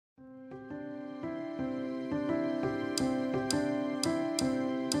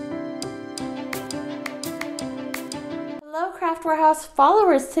Craft Warehouse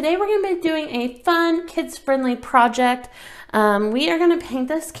followers. Today we're going to be doing a fun, kids-friendly project. We are going to paint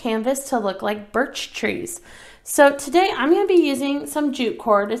this canvas to look like birch trees. So today I'm going to be using some jute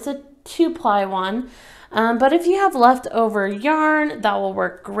cord. It's a 2-ply one. But if you have leftover yarn, that will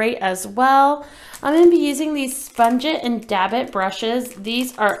work great as well. I'm going to be using these Sponge It and Dab It brushes.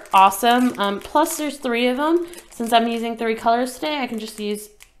 These are awesome. Plus there's 3 of them. Since I'm using 3 colors today, I can just use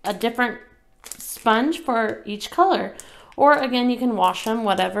a different sponge for each color. Or again, you can wash them,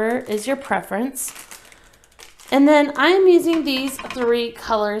 whatever is your preference. And then I am using these 3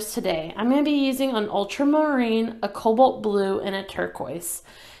 colors today. I'm going to be using an ultramarine, a cobalt blue, and a turquoise.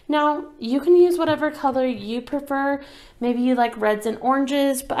 Now, you can use whatever color you prefer. Maybe you like reds and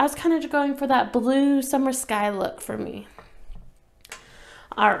oranges, but I was kind of going for that blue summer sky look for me.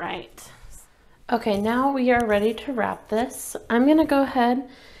 All right. Okay, now we are ready to wrap this. I'm going to go ahead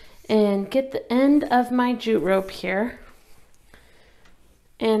and get the end of my jute rope here.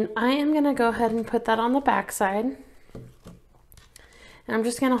 And I am going to go ahead and put that on the back side. And I'm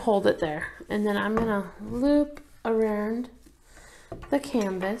just going to hold it there. And then I'm going to loop around the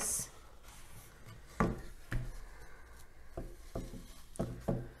canvas. And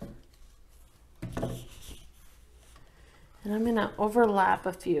I'm going to overlap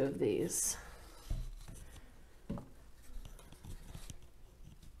a few of these.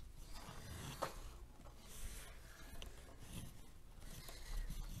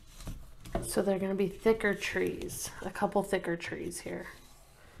 So they're going to be thicker trees, a couple thicker trees here.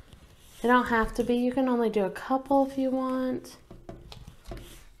 They don't have to be, you can only do a couple if you want.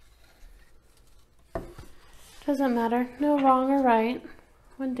 Doesn't matter, no wrong or right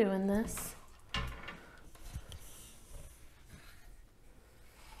when doing this.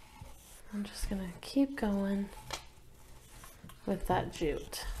 I'm just going to keep going with that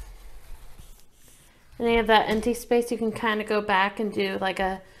jute. Any of that empty space, you can kind of go back and do like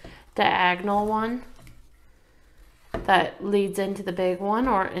a diagonal one that leads into the big one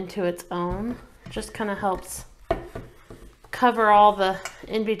or into its own. Just kind of helps cover all the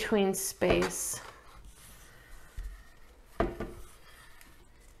in-between space. And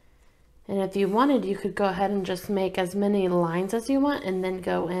if you wanted, you could go ahead and just make as many lines as you want and then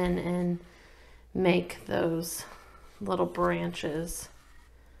go in and make those little branches.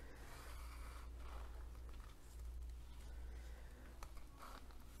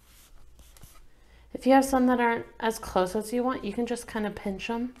 If you have some that aren't as close as you want, you can just kind of pinch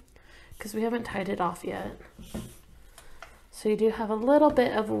them because we haven't tied it off yet. So you do have a little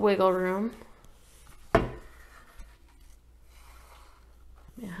bit of wiggle room.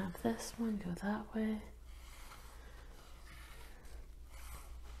 You have this one go that way.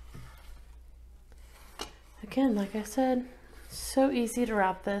 Again, like I said, so easy to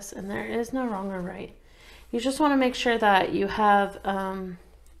wrap this and there is no wrong or right. You just want to make sure that you have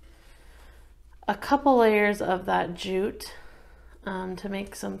a couple layers of that jute to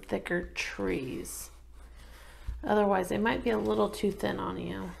make some thicker trees. Otherwise, they might be a little too thin on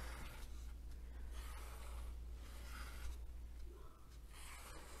you.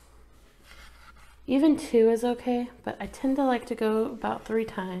 Even 2 is okay, but I tend to like to go about 3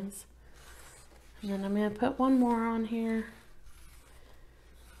 times. And then I'm going to put one more on here.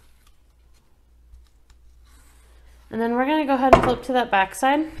 And then we're going to go ahead and flip to that back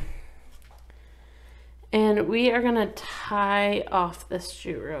side. And we are going to tie off this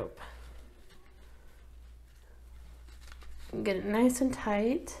jute rope. Get it nice and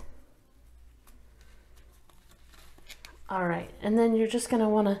tight. All right, and then you're just going to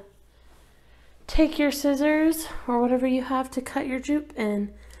want to take your scissors or whatever you have to cut your jute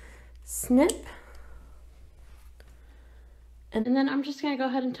and snip. And then I'm just going to go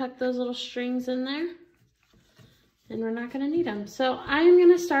ahead and tuck those little strings in there. And we're not going to need them. So I'm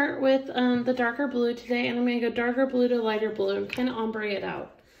going to start with the darker blue today, and I'm going to go darker blue to lighter blue and kind of ombre it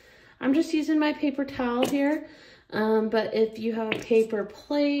out. I'm just using my paper towel here, but if you have a paper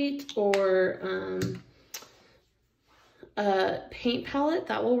plate or a paint palette,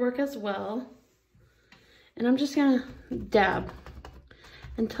 that will work as well. And I'm just going to dab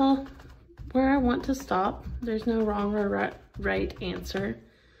until where I want to stop. There's no wrong or right answer.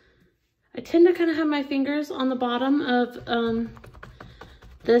 I tend to kind of have my fingers on the bottom of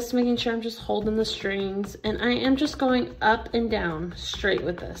this, making sure I'm just holding the strings, and I am just going up and down straight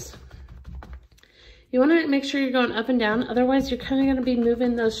with this. You want to make sure you're going up and down, otherwise you're kind of going to be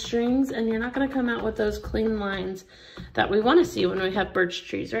moving those strings and you're not going to come out with those clean lines that we want to see when we have birch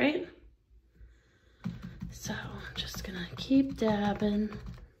trees, right? So I'm just going to keep dabbing.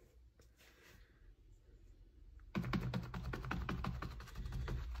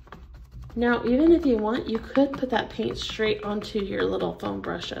 Now, even if you want, you could put that paint straight onto your little foam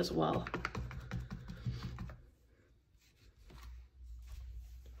brush as well.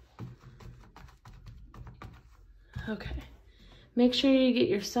 Okay, make sure you get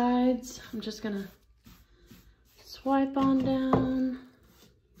your sides. I'm just gonna swipe on down.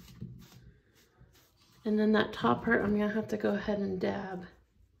 And then that top part, I'm gonna have to go ahead and dab.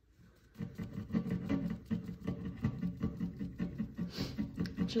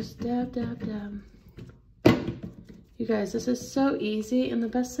 Just dab, dab, dab. You guys, this is so easy, and the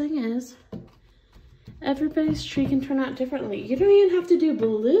best thing is, everybody's tree can turn out differently. You don't even have to do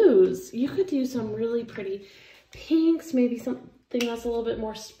blues. You could do some really pretty pinks, maybe something that's a little bit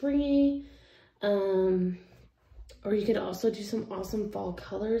more springy. Or you could also do some awesome fall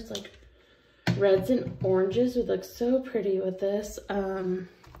colors, like reds and oranges would look so pretty with this.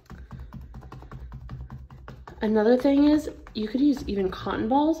 Another thing is you could use even cotton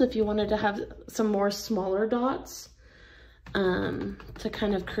balls if you wanted to have some more smaller dots to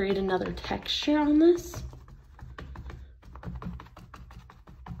kind of create another texture on this.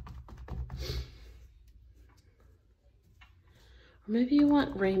 Or maybe you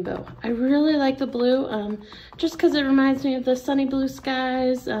want rainbow. I really like the blue just because it reminds me of the sunny blue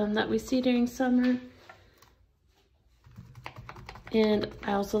skies that we see during summer. And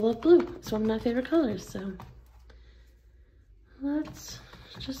I also love blue. It's one of my favorite colors, so let's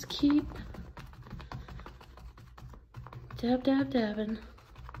just keep dab, dab, dabbing.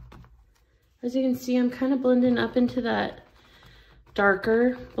 As you can see, I'm kind of blending up into that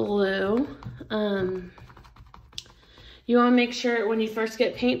darker blue. You want to make sure when you first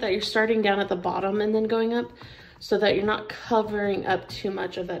get paint that you're starting down at the bottom and then going up so that you're not covering up too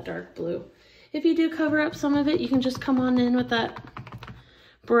much of that dark blue. If you do cover up some of it, you can just come on in with that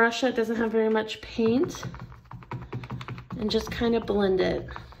brush that doesn't have very much paint and just kind of blend it.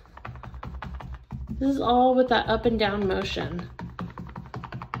 This is all with that up and down motion.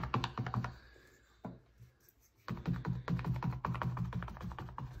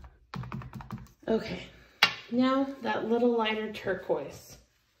 Okay, now that little lighter turquoise.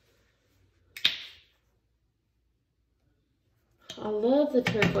 I love the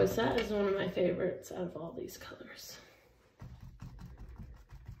turquoise. That is one of my favorites out of all these colors.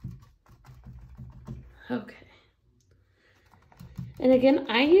 Okay. And again,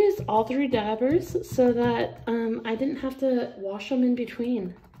 I use all three dabbers so that I didn't have to wash them in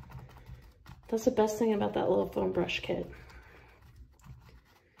between. That's the best thing about that little foam brush kit.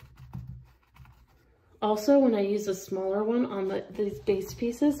 Also, when I use a smaller one on these base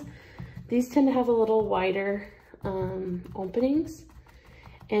pieces, these tend to have a little wider openings,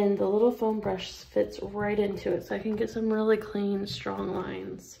 and the little foam brush fits right into it, so I can get some really clean, strong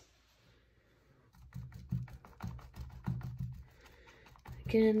lines.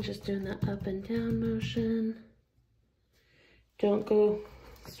 Again, just doing that up and down motion. Don't go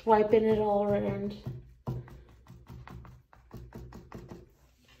swiping it all around.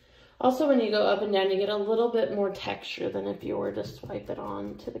 Also, when you go up and down, you get a little bit more texture than if you were to swipe it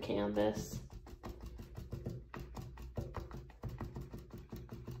on to the canvas.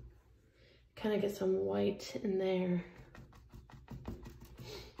 Kind of get some white in there.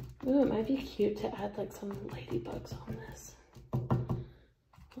 Ooh, it might be cute to add like some ladybugs on this.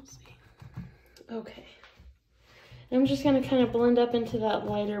 We'll see. Okay. I'm just going to kind of blend up into that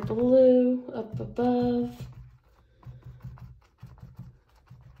lighter blue up above.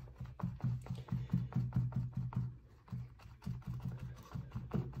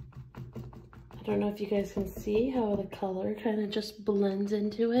 I don't know if you guys can see how the color kind of just blends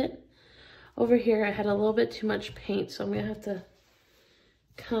into it. Over here, I had a little bit too much paint, so I'm going to have to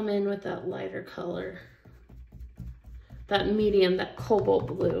come in with that lighter color. That medium, that cobalt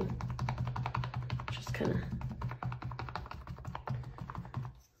blue. Just kind of...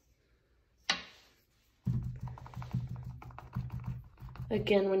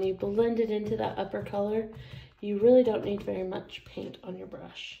 Again, when you blend it into that upper color, you really don't need very much paint on your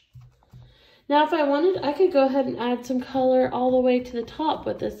brush. Now, if I wanted, I could go ahead and add some color all the way to the top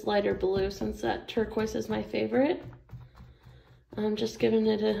with this lighter blue, since that turquoise is my favorite. I'm just giving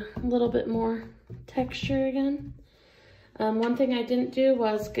it a little bit more texture again. One thing I didn't do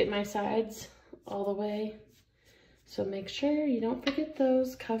was get my sides all the way. So make sure you don't forget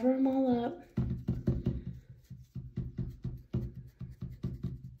those, cover them all up.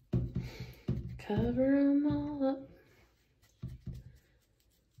 Cover them all up.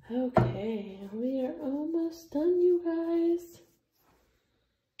 Okay, we are almost done, you guys.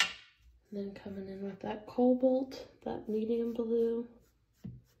 And then coming in with that cobalt, that medium blue.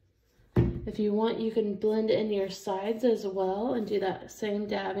 If you want, you can blend it into your sides as well and do that same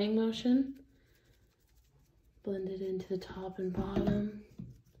dabbing motion. Blend it into the top and bottom.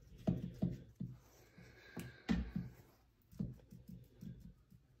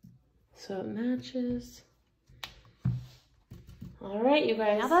 So it matches. All right, you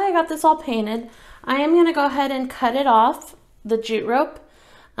guys. Now that I got this all painted, I am gonna go ahead and cut it off, the jute rope,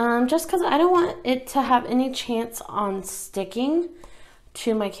 just because I don't want it to have any chance on sticking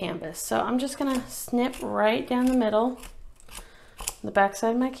to my canvas. So I'm just gonna snip right down the middle, the back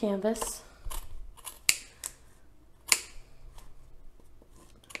side of my canvas.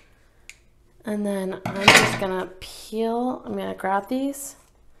 And then I'm just gonna peel, I'm gonna grab these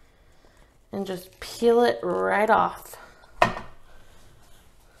and just peel it right off.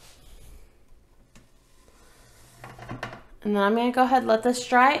 And then I'm gonna go ahead and let this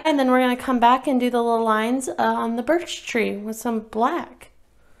dry, and then we're gonna come back and do the little lines on the birch tree with some black.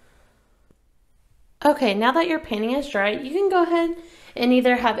 Okay, now that your painting is dry, you can go ahead and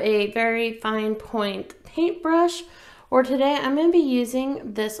either have a very fine point paintbrush, or today I'm gonna be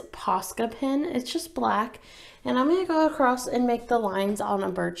using this Posca pen. It's just black, and I'm gonna go across and make the lines on a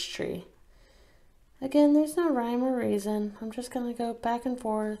birch tree. Again, there's no rhyme or reason. I'm just gonna go back and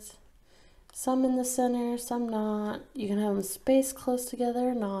forth. Some in the center, some not. You can have them spaced close together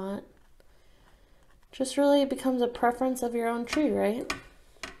or not. Just really becomes a preference of your own tree, right?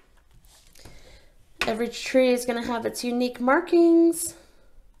 Every tree is going to have its unique markings.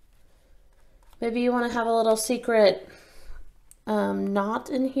 Maybe you want to have a little secret knot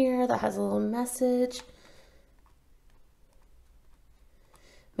in here that has a little message.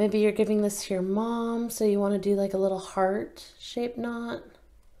 Maybe you're giving this to your mom, so you want to do like a little heart-shaped knot.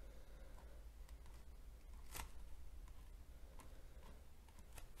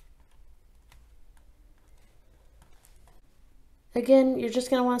 Again, you're just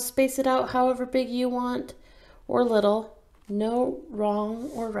going to want to space it out however big you want or little. No wrong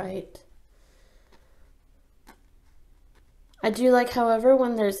or right. I do like, however,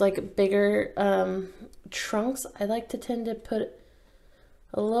 when there's like bigger trunks, I like to tend to put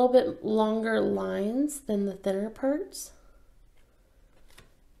a little bit longer lines than the thinner parts.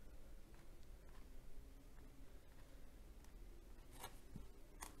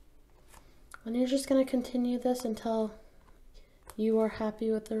 And you're just going to continue this until you are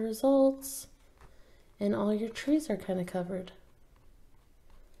happy with the results and all your trees are kind of covered.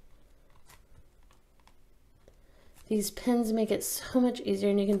 These pens make it so much easier,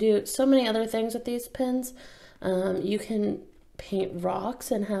 and you can do so many other things with these pens. You can paint rocks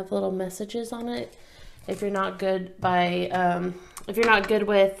and have little messages on it. If you're not good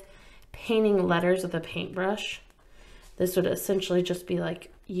with painting letters with a paintbrush, this would essentially just be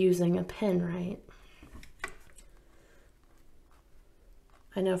like using a pen, right?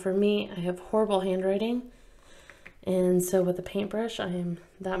 I know for me, I have horrible handwriting, and so with a paintbrush, I am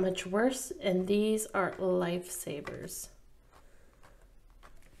that much worse, and these are lifesavers.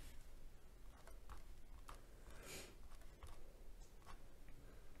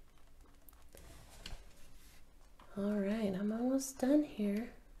 All right, I'm almost done here.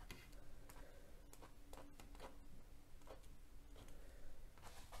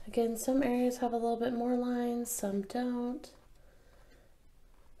 Again, some areas have a little bit more lines, some don't.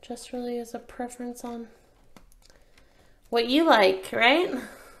 Just really is a preference on what you like, right?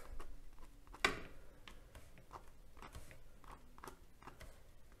 I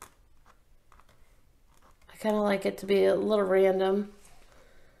kind of like it to be a little random.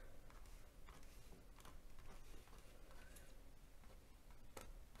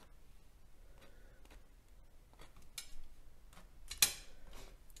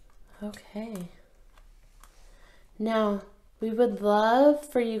 Okay. Now, we would love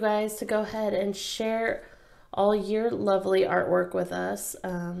for you guys to go ahead and share all your lovely artwork with us.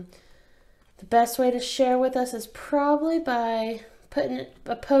 The best way to share with us is probably by putting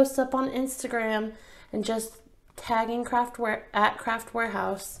a post up on Instagram and just tagging at Craft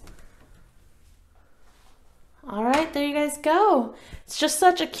Warehouse. All right, there you guys go. It's just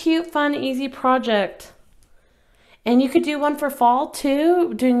such a cute, fun, easy project. And you could do one for fall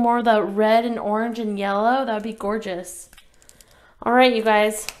too, doing more of the red and orange and yellow. That would be gorgeous. All right, you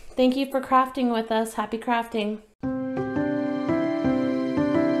guys. Thank you for crafting with us. Happy crafting.